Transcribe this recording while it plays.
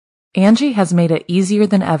Angie has made it easier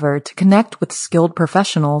than ever to connect with skilled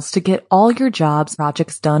professionals to get all your jobs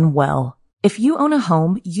projects done well. If you own a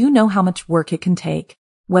home, you know how much work it can take,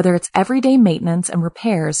 whether it's everyday maintenance and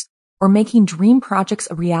repairs or making dream projects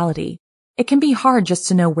a reality. It can be hard just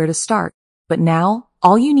to know where to start, but now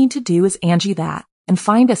all you need to do is Angie that and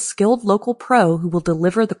find a skilled local pro who will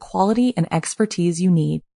deliver the quality and expertise you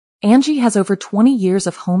need. Angie has over 20 years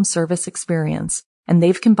of home service experience, and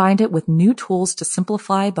they've combined it with new tools to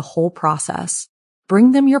simplify the whole process.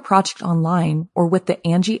 Bring them your project online or with the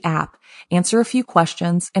Angie app, answer a few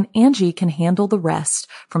questions, and Angie can handle the rest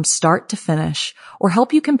from start to finish, or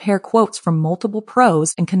help you compare quotes from multiple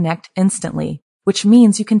pros and connect instantly, which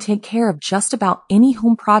means you can take care of just about any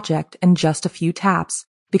home project in just a few taps.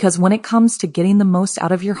 Because when it comes to getting the most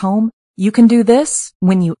out of your home, you can do this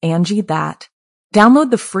when you Angie that.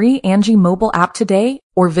 Download the free Angie mobile app today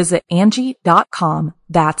or visit Angie.com.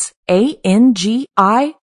 That's ANGI.com.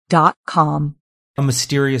 A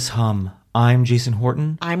mysterious hum. I'm Jason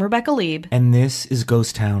Horton. I'm Rebecca Lieb. And this is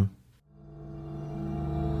Ghost Town.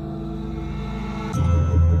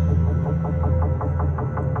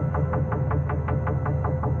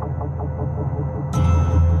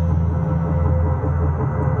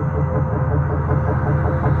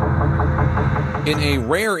 In a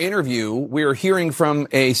rare interview, we're hearing from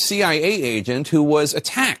a CIA agent who was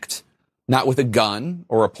attacked, not with a gun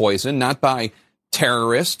or a poison, not by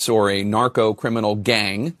terrorists or a narco-criminal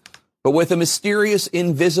gang, but with a mysterious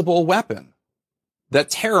invisible weapon that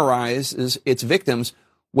terrorizes its victims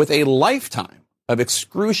with a lifetime of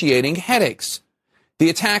excruciating headaches. The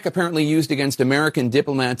attack, apparently used against American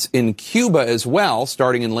diplomats in Cuba as well,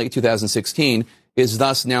 starting in late 2016, is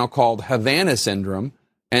thus now called Havana Syndrome,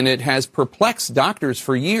 and it has perplexed doctors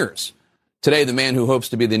for years. Today, the man who hopes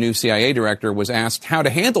to be the new CIA director was asked how to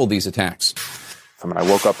handle these attacks. I mean, I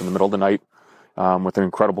woke up in the middle of the night with an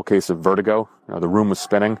incredible case of vertigo. The room was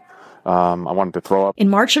spinning. I wanted to throw up. In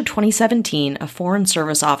March of 2017, a Foreign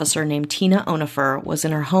Service officer named Tina Onifer was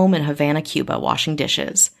in her home in Havana, Cuba, washing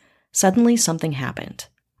dishes. Suddenly, something happened.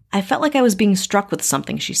 I felt like I was being struck with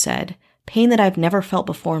something, she said. Pain that I've never felt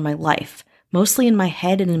before in my life, mostly in my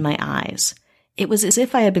head and in my eyes. It was as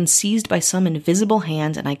if I had been seized by some invisible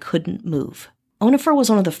hand and I couldn't move. Onifer was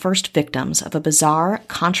one of the first victims of a bizarre,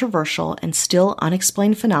 controversial, and still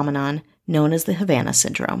unexplained phenomenon known as the Havana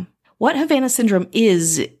Syndrome. What Havana Syndrome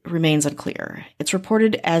is remains unclear. It's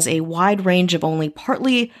reported as a wide range of only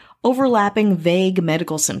partly overlapping vague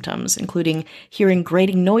medical symptoms, including hearing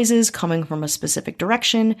grating noises coming from a specific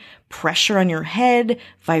direction, pressure on your head,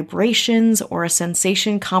 vibrations, or a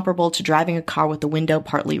sensation comparable to driving a car with the window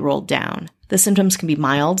partly rolled down. The symptoms can be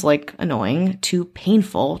mild, like annoying, to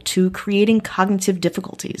painful, to creating cognitive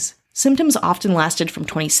difficulties. Symptoms often lasted from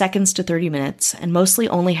 20 seconds to 30 minutes, and mostly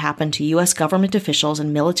only happened to U.S. government officials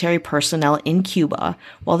and military personnel in Cuba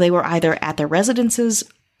while they were either at their residences,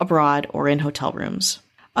 abroad, or in hotel rooms.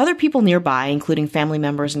 Other people nearby, including family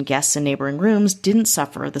members and guests in neighboring rooms, didn't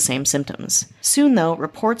suffer the same symptoms. Soon, though,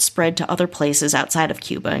 reports spread to other places outside of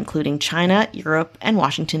Cuba, including China, Europe, and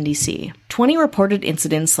Washington, D.C. 20 reported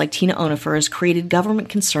incidents like Tina Onifer's created government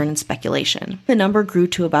concern and speculation. The number grew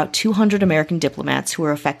to about 200 American diplomats who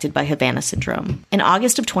were affected by Havana Syndrome. In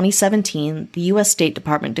August of 2017, the U.S. State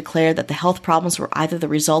Department declared that the health problems were either the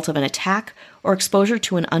result of an attack or exposure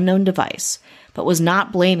to an unknown device, but was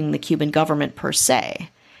not blaming the Cuban government per se.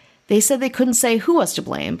 They said they couldn't say who was to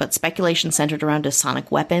blame, but speculation centered around a sonic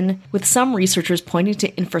weapon, with some researchers pointing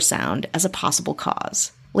to infrasound as a possible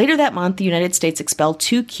cause. Later that month, the United States expelled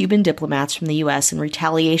 2 Cuban diplomats from the U.S. in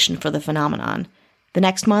retaliation for the phenomenon. The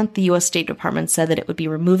next month, the U.S. State Department said that it would be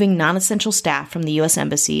removing non-essential staff from the U.S.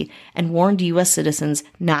 Embassy and warned U.S. citizens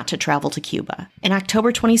not to travel to Cuba. In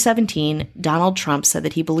October 2017, Donald Trump said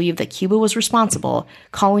that he believed that Cuba was responsible,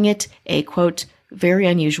 calling it a, quote, very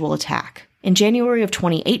unusual attack. In January of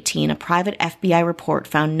 2018, a private FBI report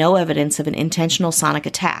found no evidence of an intentional sonic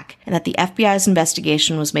attack, and that the FBI's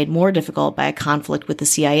investigation was made more difficult by a conflict with the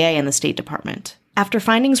CIA and the State Department. After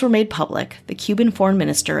findings were made public, the Cuban foreign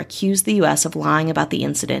minister accused the U.S. of lying about the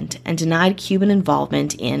incident and denied Cuban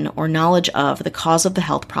involvement in or knowledge of the cause of the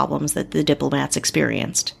health problems that the diplomats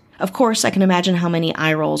experienced. Of course, I can imagine how many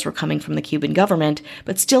eye rolls were coming from the Cuban government,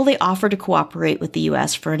 but still they offered to cooperate with the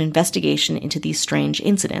U.S. for an investigation into these strange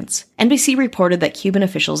incidents. NBC reported that Cuban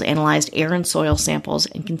officials analyzed air and soil samples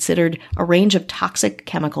and considered a range of toxic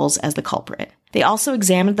chemicals as the culprit. They also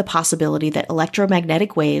examined the possibility that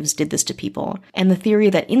electromagnetic waves did this to people, and the theory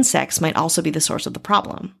that insects might also be the source of the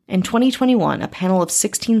problem. In 2021, a panel of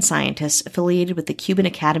 16 scientists affiliated with the Cuban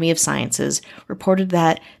Academy of Sciences reported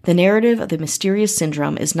that the narrative of the mysterious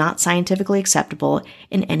syndrome is not scientifically acceptable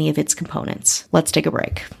in any of its components. Let's take a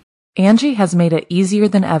break. Angie has made it easier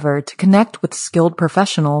than ever to connect with skilled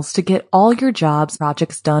professionals to get all your jobs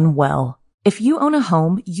projects done well. If you own a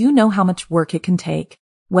home, you know how much work it can take,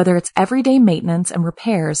 whether it's everyday maintenance and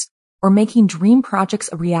repairs or making dream projects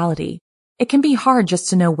a reality. It can be hard just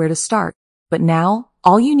to know where to start, but now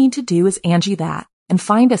all you need to do is Angie that and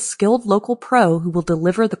find a skilled local pro who will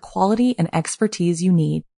deliver the quality and expertise you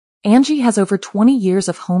need. Angie has over 20 years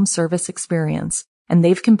of home service experience, and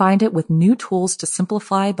they've combined it with new tools to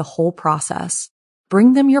simplify the whole process.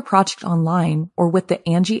 Bring them your project online or with the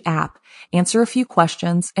Angie app, answer a few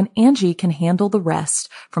questions, and Angie can handle the rest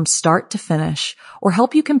from start to finish or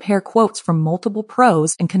help you compare quotes from multiple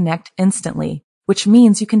pros and connect instantly, which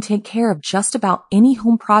means you can take care of just about any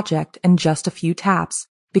home project in just a few taps.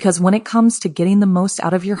 Because when it comes to getting the most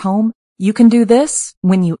out of your home, you can do this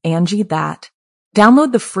when you Angie that.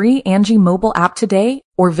 Download the free Angie mobile app today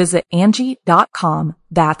or visit Angie.com.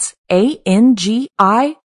 That's ANGI.com.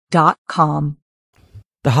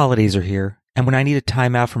 The holidays are here, and when I need a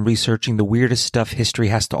timeout from researching the weirdest stuff history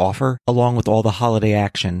has to offer, along with all the holiday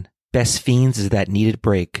action, Best Fiends is that needed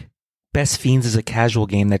break. Best Fiends is a casual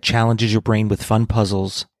game that challenges your brain with fun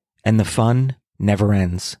puzzles, and the fun never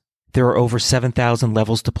ends. There are over 7,000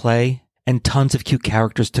 levels to play, and tons of cute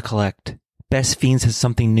characters to collect. Best Fiends has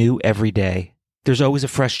something new every day. There's always a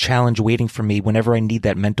fresh challenge waiting for me whenever I need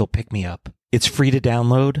that mental pick-me-up. It's free to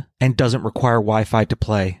download and doesn't require Wi-Fi to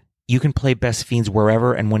play. You can play Best Fiends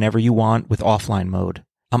wherever and whenever you want with offline mode.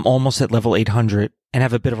 I'm almost at level 800 and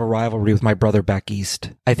have a bit of a rivalry with my brother back east.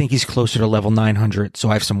 I think he's closer to level 900, so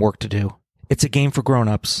I have some work to do. It's a game for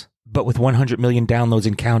grown-ups, but with 100 million downloads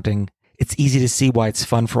and counting, it's easy to see why it's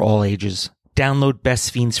fun for all ages. Download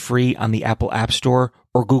Best Fiends free on the Apple App Store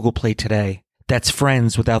or Google Play today. That's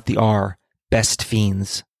friends without the R. Best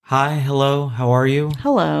Fiends. Hi, hello, how are you?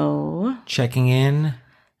 Hello. Checking in.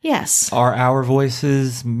 Yes. Are our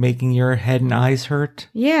voices making your head and eyes hurt?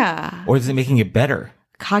 Yeah. Or is it making it better?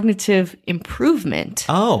 Cognitive improvement.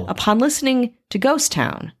 Oh. Upon listening to Ghost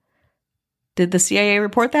Town. Did the CIA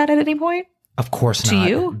report that at any point? Of course To not.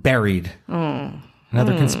 you? Buried.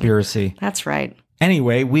 Another conspiracy. That's right.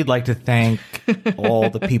 Anyway, we'd like to thank all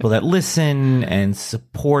the people that listen and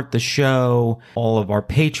support the show, all of our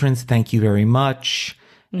patrons. Thank you very much.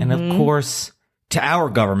 And of course, to our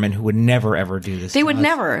government, who would never, ever do this. They would us.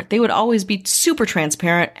 never. They would always be super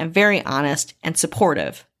transparent and very honest and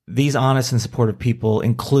supportive. These honest and supportive people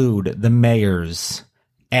include the mayors,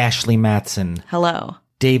 Ashley Matson, Hello.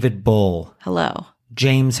 David Bull, Hello.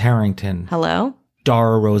 James Harrington, Hello.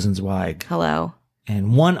 Dara Rosenzweig, Hello.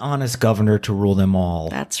 and one honest governor to rule them all.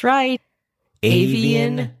 That's right.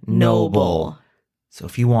 Avian Noble. So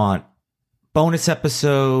if you want bonus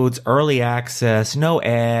episodes, early access, no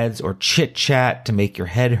ads, or chit-chat to make your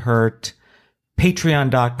head hurt,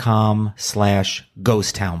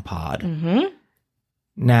 patreon.com/ghosttownpod.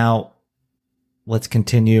 Now, let's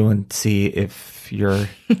continue and see if you're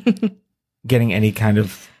getting any kind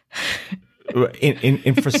of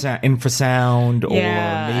infrasound,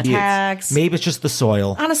 or maybe it's just the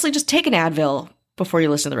soil. Honestly, just take an Advil before you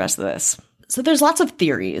listen to the rest of this. So there's lots of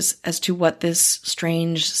theories as to what this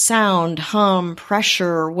strange sound, hum,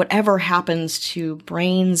 pressure, whatever happens to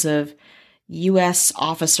brains of U.S.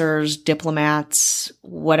 officers, diplomats,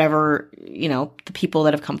 whatever, the people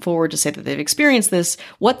that have come forward to say that they've experienced this,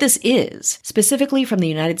 what this is, specifically from the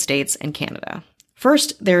United States and Canada.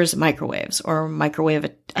 First, there's microwaves, or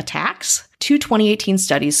microwave attacks. Two 2018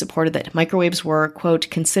 studies supported that microwaves were, quote,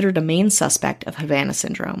 considered a main suspect of Havana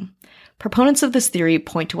Syndrome. Proponents of this theory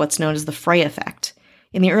point to what's known as the Frey effect.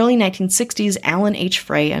 In the early 1960s, Alan H.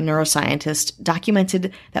 Frey, a neuroscientist,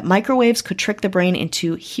 documented that microwaves could trick the brain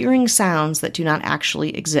into hearing sounds that do not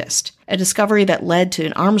actually exist, a discovery that led to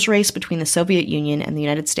an arms race between the Soviet Union and the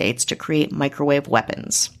United States to create microwave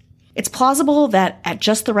weapons. It's plausible that at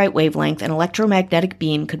just the right wavelength, an electromagnetic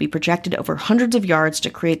beam could be projected over hundreds of yards to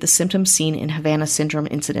create the symptoms seen in Havana Syndrome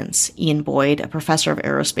incidents, Ian Boyd, a professor of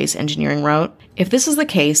aerospace engineering, wrote. If this is the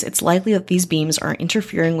case, it's likely that these beams are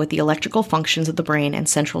interfering with the electrical functions of the brain and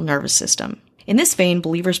central nervous system. In this vein,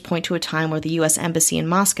 believers point to a time where the U.S. Embassy in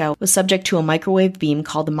Moscow was subject to a microwave beam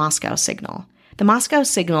called the Moscow signal. The Moscow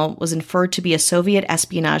signal was inferred to be a Soviet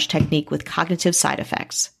espionage technique with cognitive side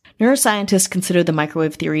effects. Neuroscientists consider the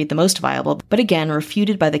microwave theory the most viable, but again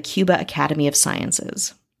refuted by the Cuba Academy of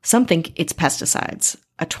Sciences. Some think it's pesticides.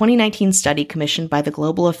 A 2019 study commissioned by the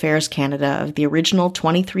Global Affairs Canada of the original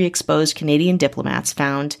 23 exposed Canadian diplomats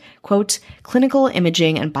found, quote, clinical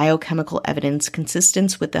imaging and biochemical evidence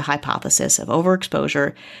consistent with the hypothesis of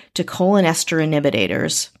overexposure to cholinesterol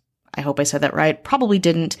inhibitors, I hope I said that right, probably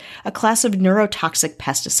didn't, a class of neurotoxic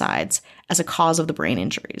pesticides as a cause of the brain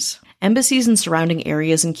injuries. Embassies in surrounding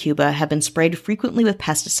areas in Cuba have been sprayed frequently with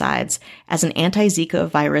pesticides as an anti-Zika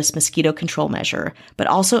virus mosquito control measure, but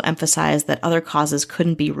also emphasized that other causes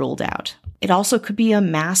couldn't be ruled out. It also could be a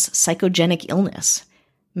mass psychogenic illness.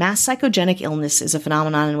 Mass psychogenic illness is a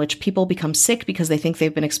phenomenon in which people become sick because they think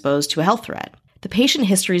they've been exposed to a health threat. The patient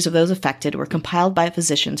histories of those affected were compiled by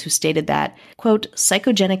physicians who stated that, quote,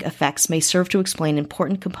 psychogenic effects may serve to explain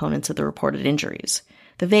important components of the reported injuries.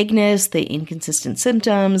 The vagueness, the inconsistent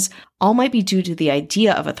symptoms, all might be due to the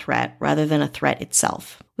idea of a threat rather than a threat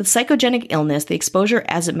itself. With psychogenic illness, the exposure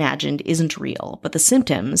as imagined isn't real, but the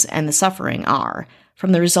symptoms and the suffering are,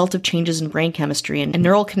 from the result of changes in brain chemistry and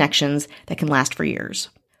neural connections that can last for years.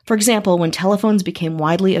 For example, when telephones became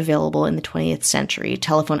widely available in the 20th century,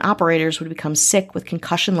 telephone operators would become sick with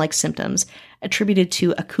concussion-like symptoms attributed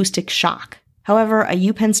to acoustic shock. However, a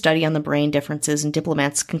UPenn study on the brain differences in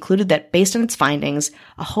diplomats concluded that based on its findings,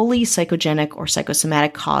 a wholly psychogenic or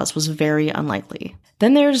psychosomatic cause was very unlikely.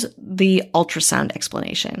 Then there's the ultrasound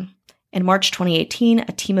explanation. In March 2018,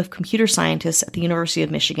 a team of computer scientists at the University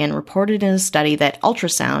of Michigan reported in a study that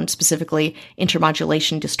ultrasound, specifically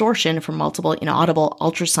intermodulation distortion from multiple inaudible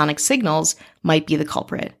ultrasonic signals, might be the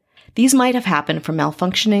culprit. These might have happened from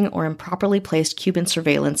malfunctioning or improperly placed Cuban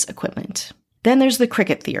surveillance equipment. Then there's the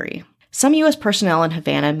cricket theory. Some U.S. personnel in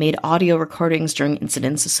Havana made audio recordings during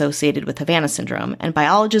incidents associated with Havana Syndrome, and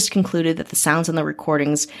biologists concluded that the sounds on the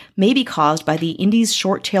recordings may be caused by the Indies'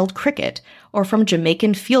 short-tailed cricket or from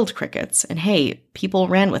Jamaican field crickets, and hey, people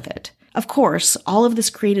ran with it. Of course, all of this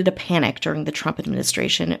created a panic during the Trump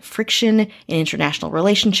administration, friction in international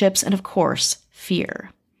relationships, and of course,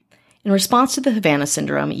 fear. In response to the Havana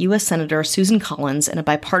Syndrome, U.S. Senator Susan Collins and a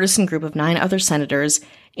bipartisan group of 9 other senators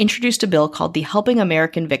introduced a bill called the Helping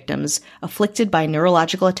American Victims Afflicted by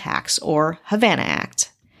Neurological Attacks, or Havana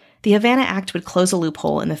Act. The Havana Act would close a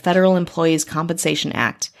loophole in the Federal Employees Compensation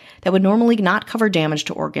Act that would normally not cover damage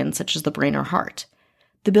to organs such as the brain or heart.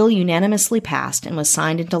 The bill unanimously passed and was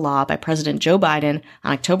signed into law by President Joe Biden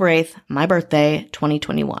on October 8th, my birthday,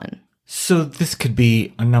 2021. So this could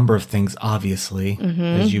be a number of things, obviously,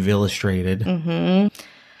 as you've illustrated.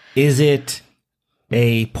 Is it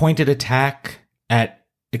a pointed attack at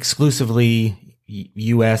exclusively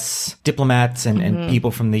U.S. diplomats and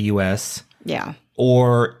people from the U.S.? Yeah.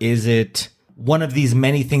 Or is it one of these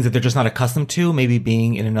many things that they're just not accustomed to, maybe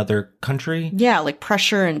being in another country? Yeah, like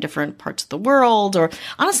pressure in different parts of the world, or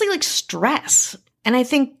honestly, like stress. And I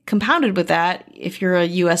think compounded with that, if you're a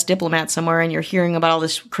U.S. diplomat somewhere and you're hearing about all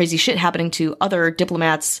this crazy shit happening to other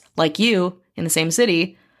diplomats like you in the same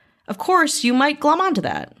city, of course, you might glom onto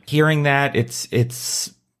that. Hearing that,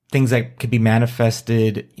 it's things that could be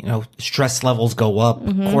manifested, stress levels go up,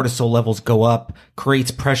 cortisol levels go up,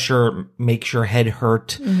 creates pressure, makes your head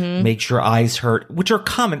hurt, makes your eyes hurt, which are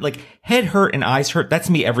common. Like head hurt and eyes hurt,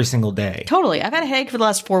 that's me every single day. Totally. I've had a headache for the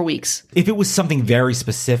last 4 weeks. If it was something very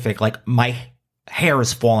specific, like my hair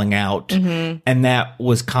is falling out and that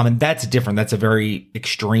was common, that's different. That's a very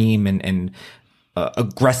extreme and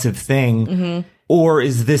aggressive thing. Or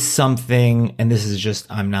is this something, and this is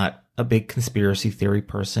just, I'm not a big conspiracy theory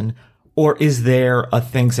person, or is there a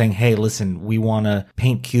thing saying, hey, listen, we want to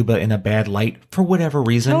paint Cuba in a bad light for whatever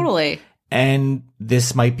reason? Totally. And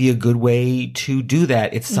this might be a good way to do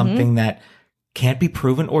that. It's something that can't be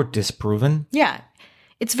proven or disproven. Yeah.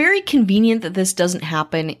 It's very convenient that this doesn't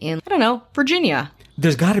happen in, Virginia.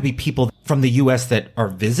 There's got to be people from the U.S. that are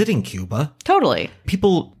visiting Cuba. Totally.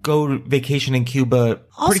 People go to vacation in Cuba.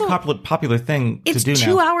 Also, pretty popular thing to do now. It's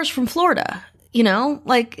 2 hours from Florida,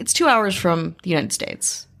 it's 2 hours from the United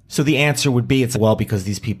States. So the answer would be, because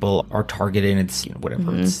these people are targeted and it's,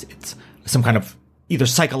 whatever. It's some kind of either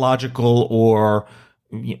psychological or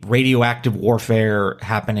radioactive warfare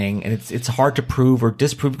happening, and it's hard to prove or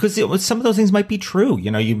disprove because some of those things might be true.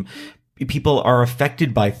 People are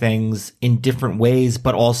affected by things in different ways,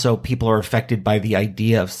 but also people are affected by the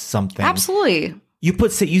idea of something. Absolutely. You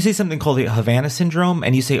say something called the Havana Syndrome,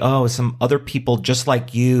 and you say, oh, some other people just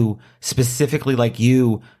like you, specifically like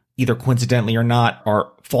you, either coincidentally or not,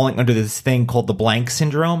 are falling under this thing called the blank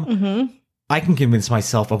syndrome. I can convince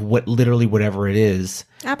myself of literally whatever it is.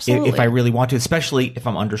 Absolutely. If I really want to, especially if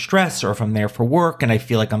I'm under stress or if I'm there for work and I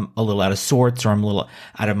feel like I'm a little out of sorts or I'm a little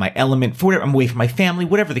out of my element, for whatever, I'm away from my family,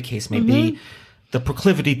 whatever the case may be, the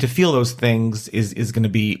proclivity to feel those things is going to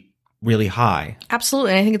be really high. Absolutely.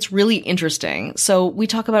 And I think it's really interesting. So we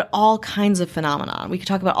talk about all kinds of phenomena. We could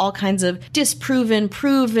talk about all kinds of disproven,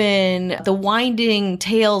 proven, the winding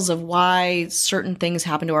tales of why certain things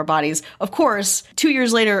happen to our bodies. Of course, 2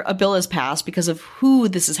 years later, a bill is passed because of who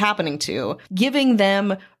this is happening to, giving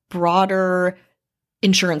them broader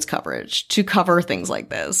insurance coverage to cover things like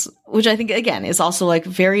this, which I think, again, is also like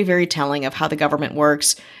very, very telling of how the government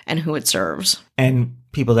works and who it serves. And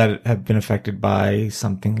people that have been affected by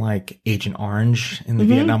something like Agent Orange in the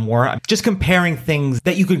Vietnam War. Just comparing things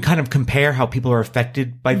that you can kind of compare how people are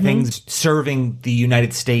affected by things serving the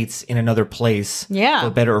United States in another place. Yeah. For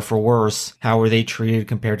better or for worse. How were they treated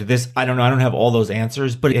compared to this? I don't know. I don't have all those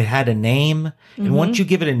answers, but it had a name. And once you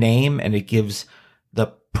give it a name and it gives the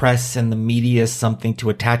press and the media something to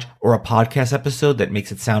attach, or a podcast episode that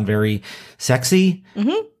makes it sound very sexy,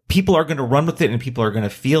 people are going to run with it and people are going to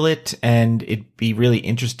feel it. And it'd be really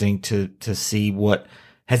interesting to see what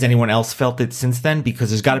has anyone else felt it since then, because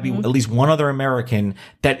there's got to be at least one other American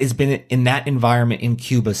that has been in that environment in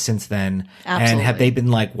Cuba since then. Absolutely. And have they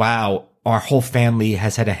been like, wow, our whole family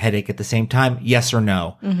has had a headache at the same time? Yes or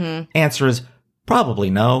no? Answer is probably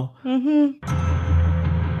no.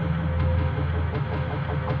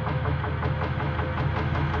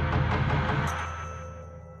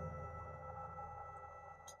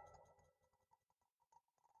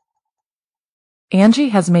 Angie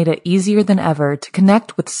has made it easier than ever to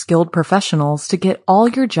connect with skilled professionals to get all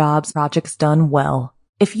your jobs projects done well.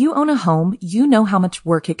 If you own a home, you know how much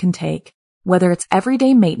work it can take, whether it's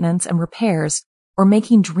everyday maintenance and repairs or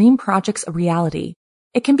making dream projects a reality.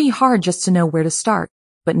 It can be hard just to know where to start,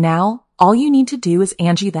 but now all you need to do is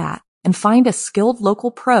Angie that and find a skilled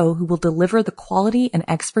local pro who will deliver the quality and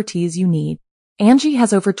expertise you need. Angie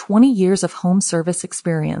has over 20 years of home service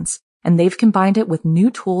experience, and they've combined it with new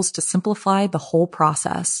tools to simplify the whole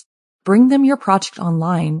process. Bring them your project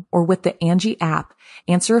online or with the Angie app,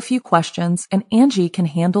 answer a few questions, and Angie can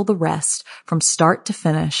handle the rest from start to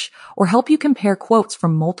finish, or help you compare quotes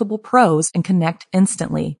from multiple pros and connect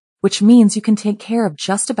instantly, which means you can take care of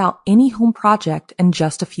just about any home project in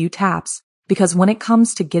just a few taps. Because when it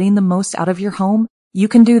comes to getting the most out of your home, you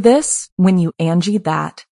can do this when you Angie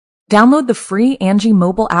that. Download the free Angie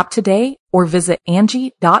mobile app today or visit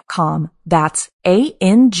Angie.com. That's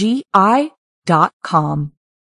ANGI.com.